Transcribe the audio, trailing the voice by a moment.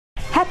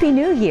Happy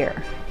New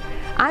Year!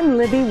 I'm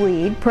Libby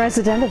Weed,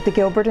 President of the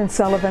Gilbert and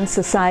Sullivan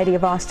Society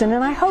of Austin,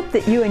 and I hope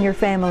that you and your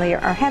family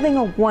are having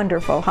a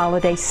wonderful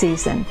holiday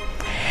season.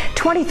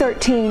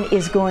 2013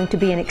 is going to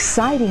be an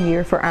exciting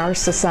year for our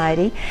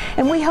society,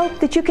 and we hope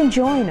that you can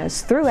join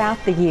us throughout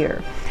the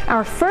year.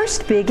 Our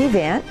first big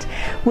event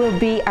will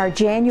be our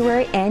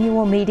January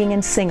annual meeting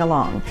and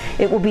sing-along.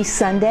 It will be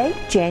Sunday,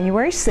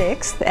 January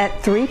 6th at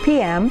 3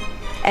 p.m.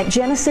 at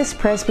GSSA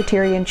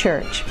Presbyterian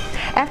Church.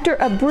 After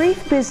a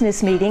brief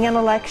business meeting and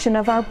election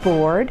of our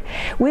board,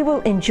 we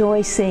will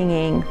enjoy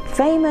singing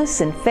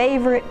famous and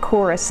favorite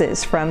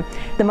choruses from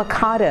the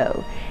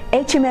Mikado,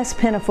 HMS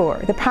Pinafore,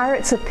 the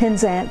Pirates of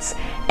Penzance,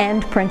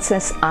 and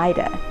Princess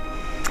Ida.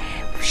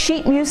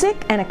 Sheet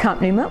music and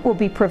accompaniment will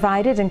be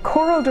provided, and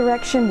choral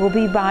direction will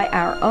be by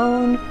our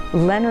own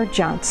Leonard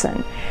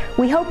Johnson.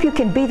 We hope you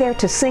can be there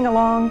to sing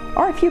along,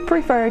 or if you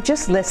prefer,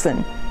 just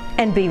listen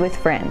and be with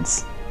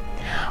friends.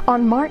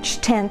 On March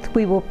 10th,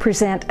 we will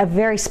present a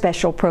very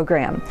special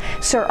program,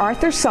 Sir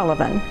Arthur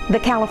Sullivan, The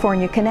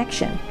California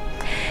Connection.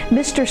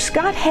 Mr.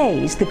 Scott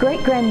Hayes, the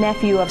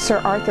great-grandnephew of Sir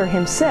Arthur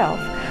himself,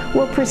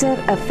 will present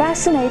a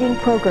fascinating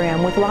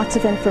program with lots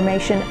of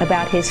information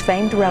about his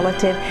famed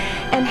relative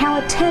and how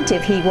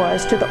attentive he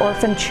was to the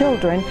orphan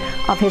children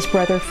of his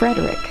brother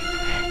Frederick.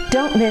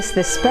 Don't miss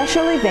this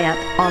special event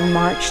on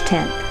March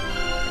 10th.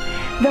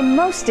 The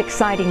most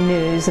exciting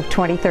news of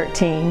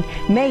 2013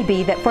 may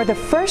be that for the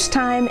first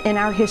time in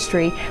our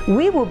history,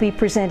 we will be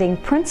presenting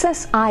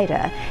Princess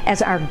Ida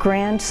as our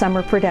grand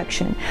summer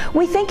production.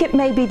 We think it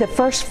may be the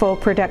first full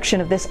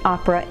production of this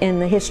opera in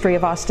the history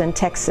of Austin,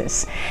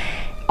 Texas.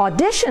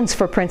 Auditions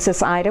for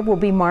Princess Ida will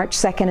be March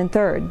 2nd and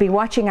 3rd. Be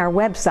watching our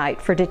website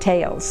for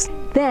details.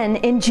 Then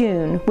in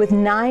June, with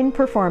 9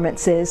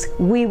 performances,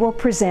 we will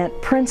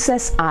present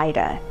Princess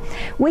Ida.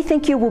 We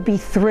think you will be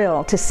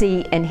thrilled to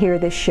see and hear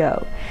this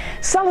show.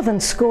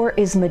 Sullivan's score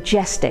is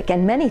majestic,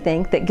 and many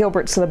think that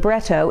Gilbert's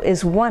libretto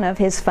is one of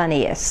his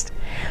funniest.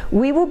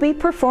 We will be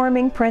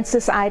performing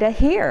Princess Ida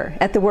here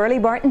at the Worley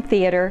Barton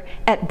Theater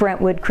at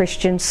Brentwood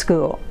Christian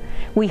School.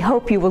 We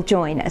hope you will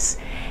join us.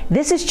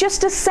 This is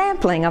just a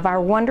sampling of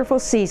our wonderful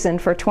season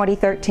for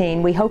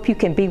 2013. We hope you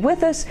can be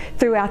with us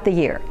throughout the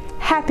year.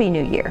 Happy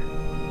New Year!